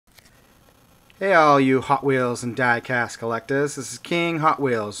Hey all you Hot Wheels and die-cast collectors, this is King Hot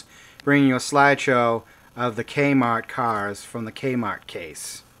Wheels bringing you a slideshow of the K-Mart cars from the K-Mart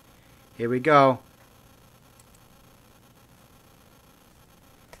case. Here we go.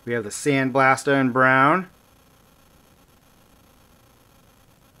 We have the Sandblaster in brown,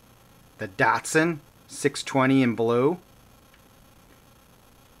 the Datsun 620 in blue,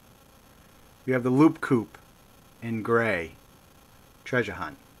 we have the Loop Coupe in gray, Treasure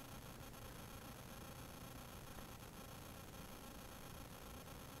Hunt.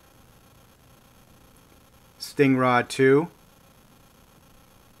 Stingrod 2,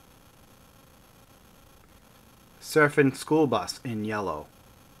 Surfing School Bus in yellow,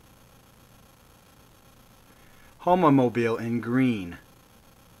 Homermobile in green,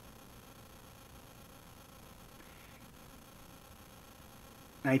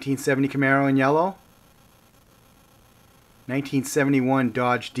 (1970) Camaro in yellow, 1971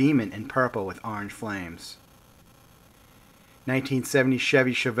 Dodge Demon in purple with orange flames, 1970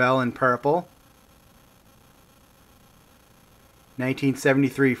 Chevy Chevelle in purple,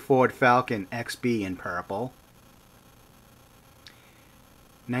 1973 Ford Falcon XB in purple,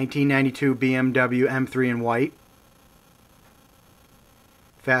 1992 BMW M3 in white,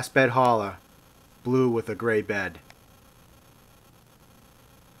 Fastbed Hauler, blue with a gray bed.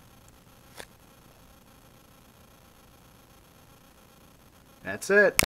 That's it.